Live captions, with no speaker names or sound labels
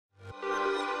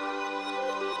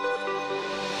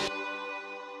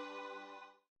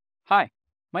Hi,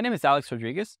 my name is Alex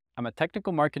Rodriguez. I'm a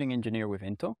technical marketing engineer with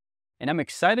Intel, and I'm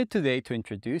excited today to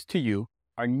introduce to you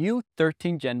our new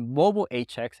 13th Gen mobile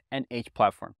HX and H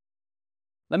platform.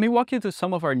 Let me walk you through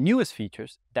some of our newest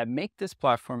features that make this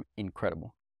platform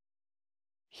incredible.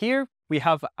 Here we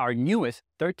have our newest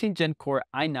 13th Gen Core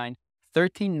i9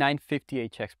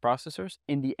 13950HX processors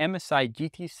in the MSI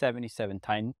GT77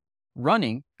 Titan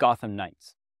running Gotham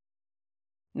Knights.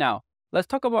 Now, let's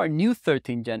talk about our new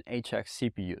 13th Gen HX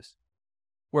CPUs.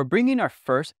 We're bringing our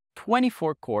first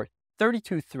 24-core,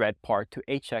 32-thread part to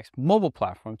HX mobile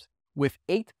platforms with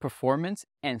 8 performance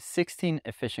and 16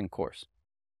 efficient cores.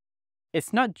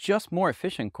 It's not just more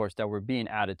efficient cores that were being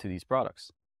added to these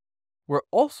products. We're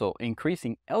also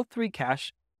increasing L3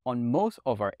 cache on most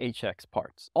of our HX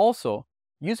parts. Also,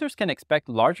 users can expect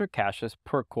larger caches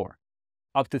per core,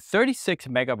 up to 36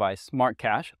 megabytes smart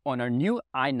cache on our new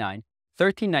i9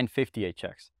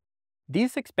 13950HX.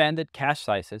 These expanded cache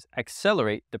sizes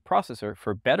accelerate the processor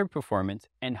for better performance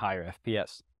and higher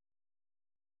FPS.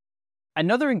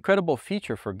 Another incredible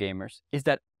feature for gamers is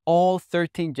that all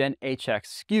 13th Gen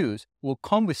HX SKUs will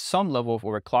come with some level of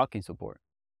overclocking support.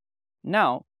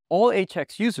 Now, all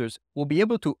HX users will be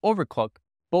able to overclock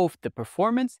both the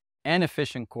performance and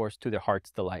efficient cores to their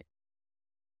heart's delight.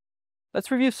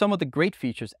 Let's review some of the great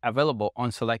features available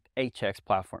on select HX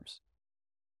platforms.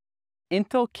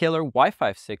 Intel Killer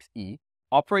Wi-Fi 6E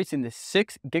operates in the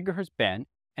 6 GHz band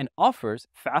and offers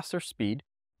faster speed,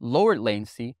 lower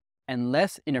latency, and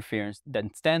less interference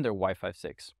than standard Wi-Fi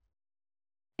 6.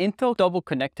 Intel Double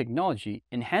Connect technology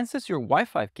enhances your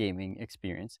Wi-Fi gaming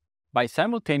experience by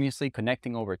simultaneously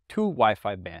connecting over 2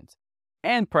 Wi-Fi bands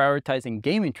and prioritizing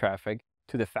gaming traffic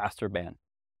to the faster band.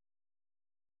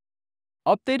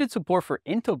 Updated support for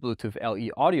Intel Bluetooth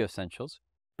LE Audio Essentials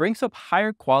brings up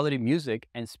higher quality music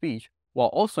and speech while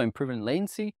also improving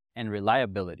latency and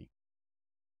reliability.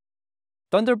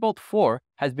 Thunderbolt 4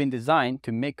 has been designed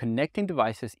to make connecting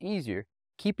devices easier,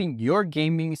 keeping your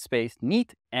gaming space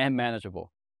neat and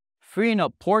manageable, freeing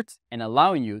up ports and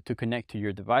allowing you to connect to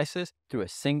your devices through a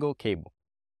single cable.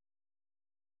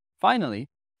 Finally,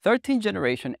 13th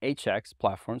generation HX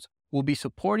platforms will be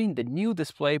supporting the new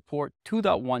DisplayPort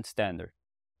 2.1 standard,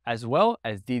 as well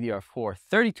as DDR4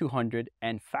 3200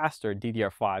 and faster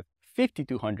DDR5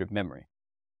 5200 memory.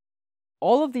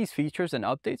 All of these features and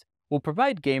updates will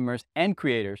provide gamers and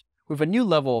creators with a new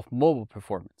level of mobile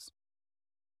performance.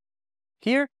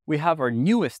 Here we have our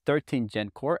newest 13th Gen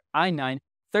Core i9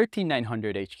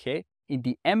 13900HK in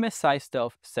the MSI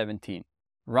Stealth 17,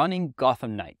 running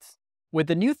Gotham Knights. With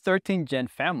the new 13th Gen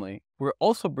family, we're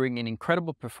also bringing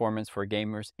incredible performance for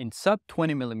gamers in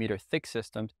sub-20mm thick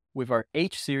systems with our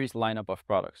H series lineup of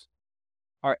products.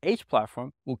 Our H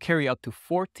platform will carry up to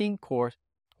 14 cores,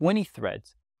 20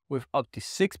 threads, with up to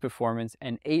 6 performance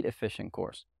and 8 efficient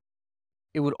cores.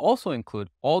 It would also include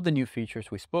all the new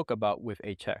features we spoke about with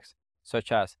HX,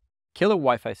 such as Killer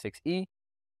Wi-Fi 6E,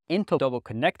 Intel Double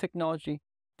Connect technology,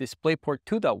 DisplayPort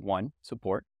 2.1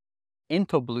 support,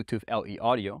 Intel Bluetooth LE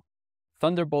Audio,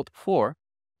 Thunderbolt 4,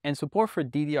 and support for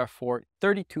DDR4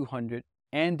 3200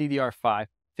 and DDR5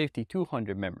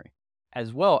 5200 memory,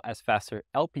 as well as faster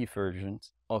LP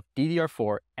versions of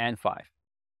DDR4 and 5.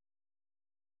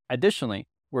 Additionally,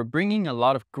 we're bringing a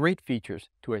lot of great features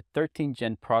to our 13th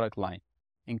Gen product line,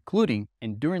 including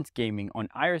endurance gaming on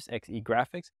Iris Xe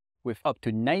graphics with up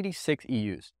to 96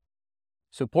 EUs,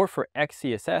 support for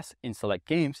XCSS in select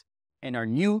games, and our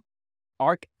new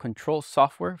ARC control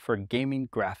software for gaming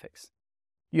graphics.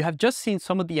 You have just seen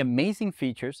some of the amazing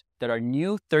features that our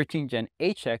new 13th Gen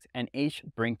HX and H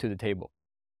bring to the table.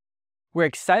 We're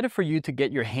excited for you to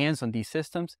get your hands on these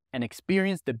systems and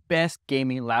experience the best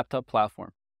gaming laptop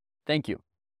platform. Thank you.